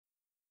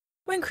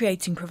When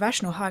creating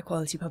professional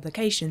high-quality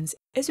publications,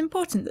 it's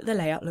important that the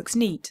layout looks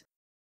neat.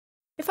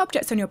 If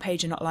objects on your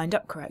page are not lined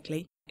up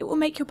correctly, it will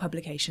make your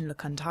publication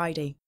look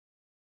untidy.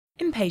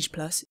 In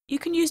PagePlus, you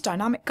can use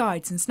dynamic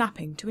guides and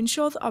snapping to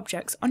ensure that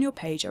objects on your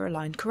page are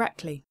aligned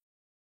correctly.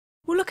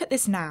 We'll look at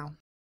this now.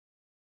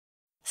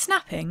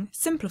 Snapping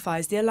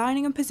simplifies the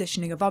aligning and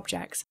positioning of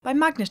objects by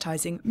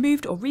magnetising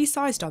moved or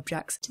resized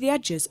objects to the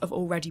edges of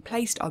already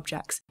placed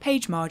objects,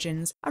 page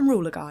margins, and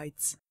ruler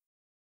guides.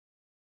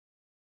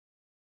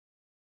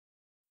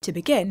 To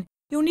begin,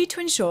 you'll need to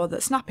ensure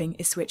that snapping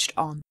is switched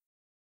on.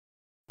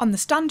 On the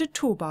standard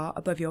toolbar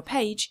above your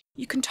page,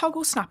 you can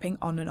toggle snapping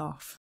on and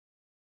off.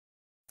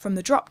 From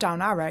the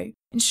drop-down arrow,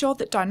 ensure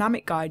that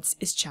Dynamic Guides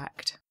is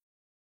checked.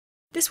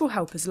 This will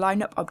help us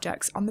line up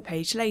objects on the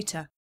page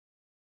later.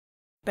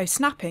 Both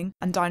snapping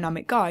and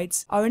dynamic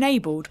guides are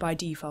enabled by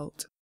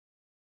default.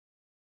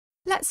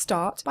 Let's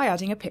start by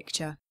adding a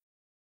picture.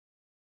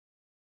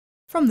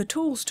 From the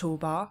Tools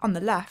toolbar on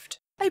the left,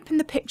 open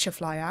the Picture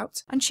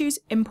flyout and choose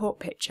Import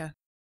Picture.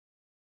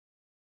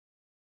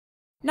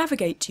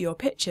 Navigate to your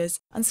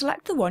pictures and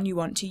select the one you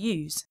want to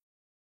use.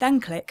 Then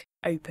click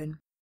Open.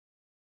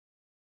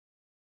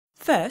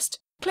 First,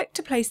 click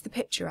to place the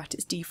picture at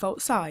its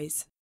default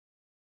size.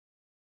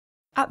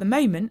 At the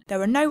moment,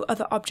 there are no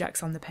other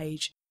objects on the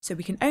page, so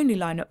we can only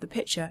line up the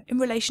picture in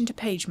relation to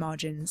page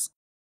margins.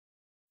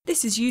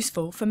 This is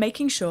useful for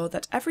making sure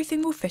that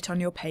everything will fit on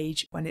your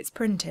page when it's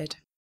printed.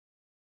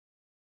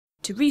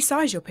 To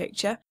resize your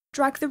picture,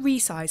 drag the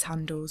resize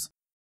handles.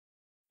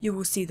 You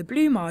will see the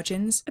blue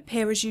margins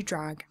appear as you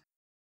drag.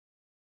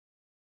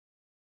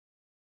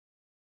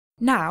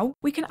 Now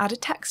we can add a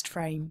text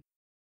frame.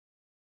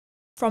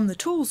 From the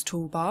Tools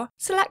toolbar,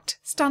 select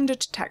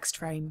Standard Text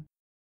Frame.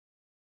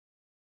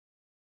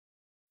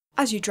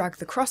 As you drag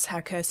the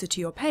crosshair cursor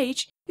to your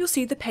page, you'll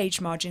see the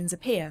page margins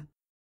appear.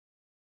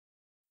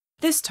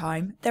 This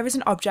time, there is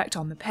an object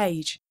on the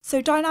page,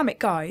 so dynamic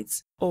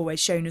guides, always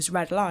shown as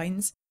red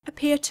lines,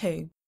 appear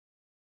too.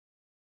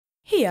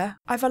 Here,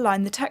 I've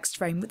aligned the text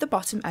frame with the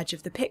bottom edge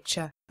of the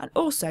picture, and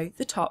also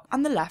the top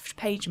and the left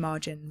page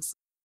margins.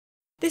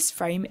 This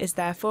frame is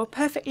therefore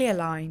perfectly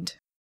aligned.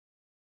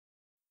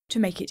 To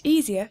make it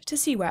easier to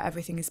see where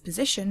everything is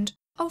positioned,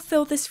 I'll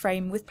fill this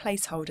frame with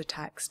placeholder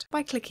text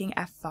by clicking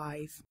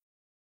F5.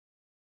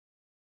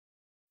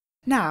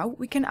 Now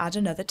we can add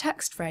another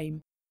text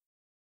frame.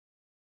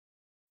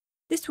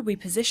 This will be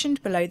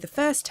positioned below the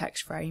first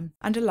text frame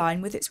and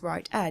align with its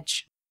right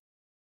edge.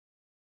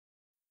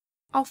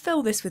 I'll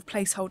fill this with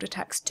placeholder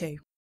text too.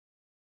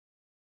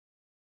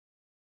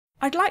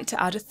 I'd like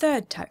to add a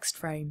third text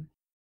frame.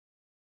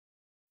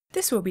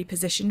 This will be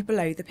positioned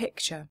below the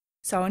picture,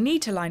 so I'll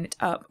need to line it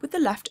up with the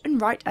left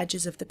and right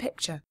edges of the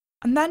picture,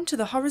 and then to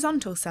the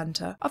horizontal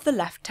centre of the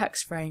left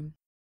text frame.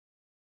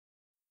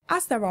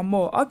 As there are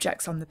more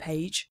objects on the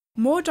page,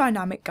 more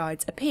dynamic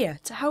guides appear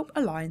to help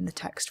align the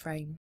text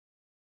frame.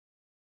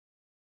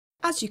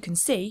 As you can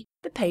see,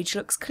 the page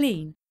looks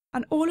clean,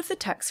 and all of the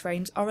text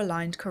frames are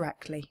aligned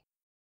correctly.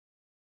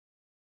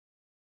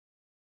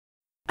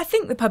 I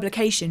think the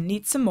publication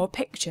needs some more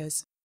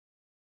pictures.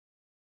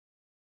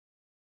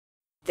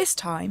 This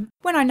time,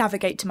 when I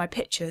navigate to my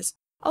pictures,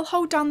 I'll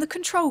hold down the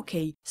Control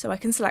key so I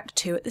can select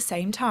two at the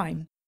same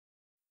time.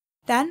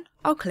 Then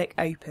I'll click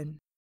Open.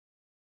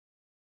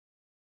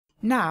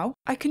 Now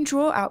I can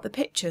draw out the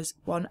pictures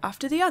one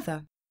after the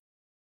other.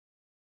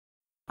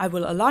 I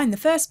will align the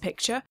first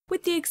picture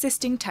with the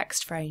existing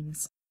text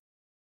frames.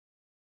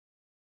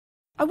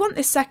 I want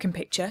this second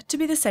picture to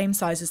be the same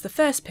size as the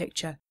first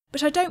picture,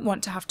 but I don't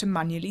want to have to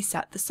manually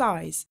set the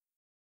size.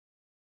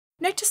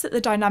 Notice that the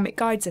dynamic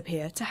guides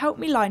appear to help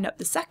me line up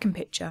the second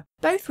picture,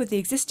 both with the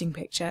existing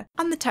picture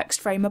and the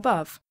text frame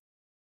above.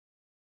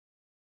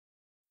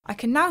 I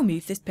can now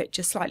move this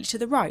picture slightly to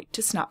the right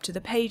to snap to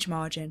the page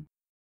margin.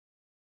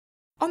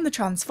 On the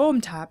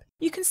Transform tab,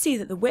 you can see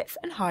that the width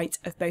and height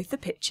of both the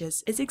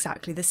pictures is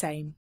exactly the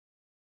same.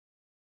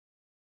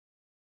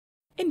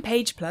 In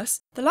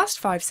PagePlus, the last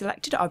 5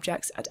 selected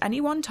objects at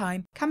any one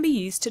time can be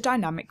used to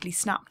dynamically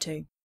snap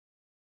to.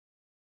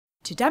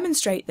 To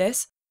demonstrate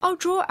this, I'll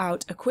draw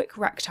out a quick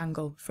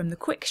rectangle from the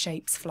Quick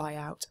Shapes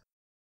flyout.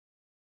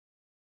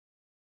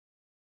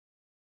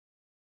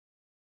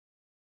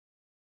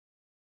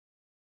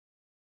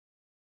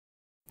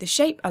 The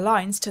shape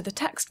aligns to the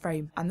text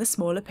frame and the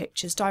smaller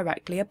pictures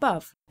directly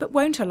above, but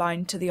won't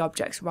align to the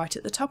objects right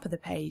at the top of the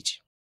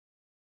page.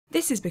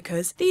 This is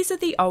because these are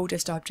the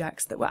oldest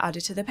objects that were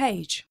added to the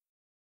page.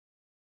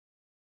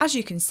 As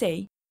you can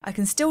see, I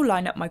can still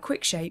line up my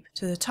quick shape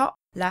to the top,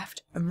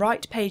 left and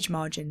right page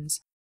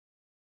margins.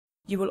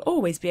 You will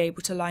always be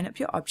able to line up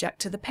your object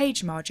to the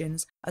page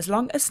margins as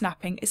long as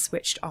snapping is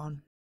switched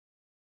on.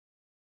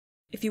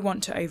 If you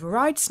want to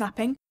override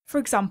snapping, for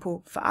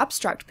example for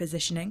abstract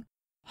positioning,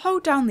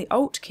 hold down the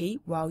Alt key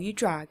while you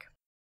drag.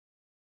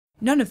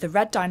 None of the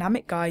red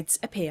dynamic guides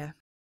appear.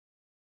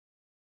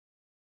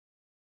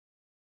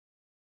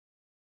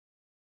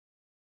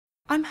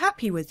 I'm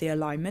happy with the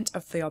alignment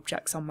of the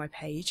objects on my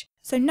page,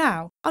 so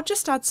now I'll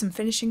just add some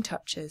finishing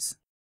touches.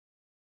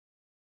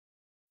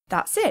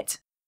 That's it!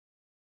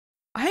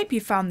 I hope you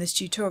found this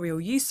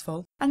tutorial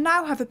useful and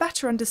now have a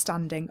better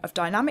understanding of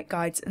dynamic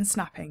guides and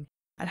snapping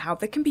and how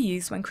they can be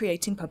used when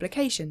creating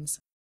publications.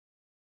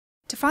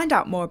 To find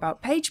out more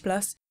about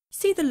PagePlus,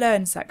 see the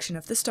Learn section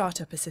of the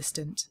Startup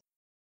Assistant.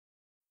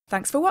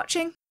 Thanks for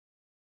watching!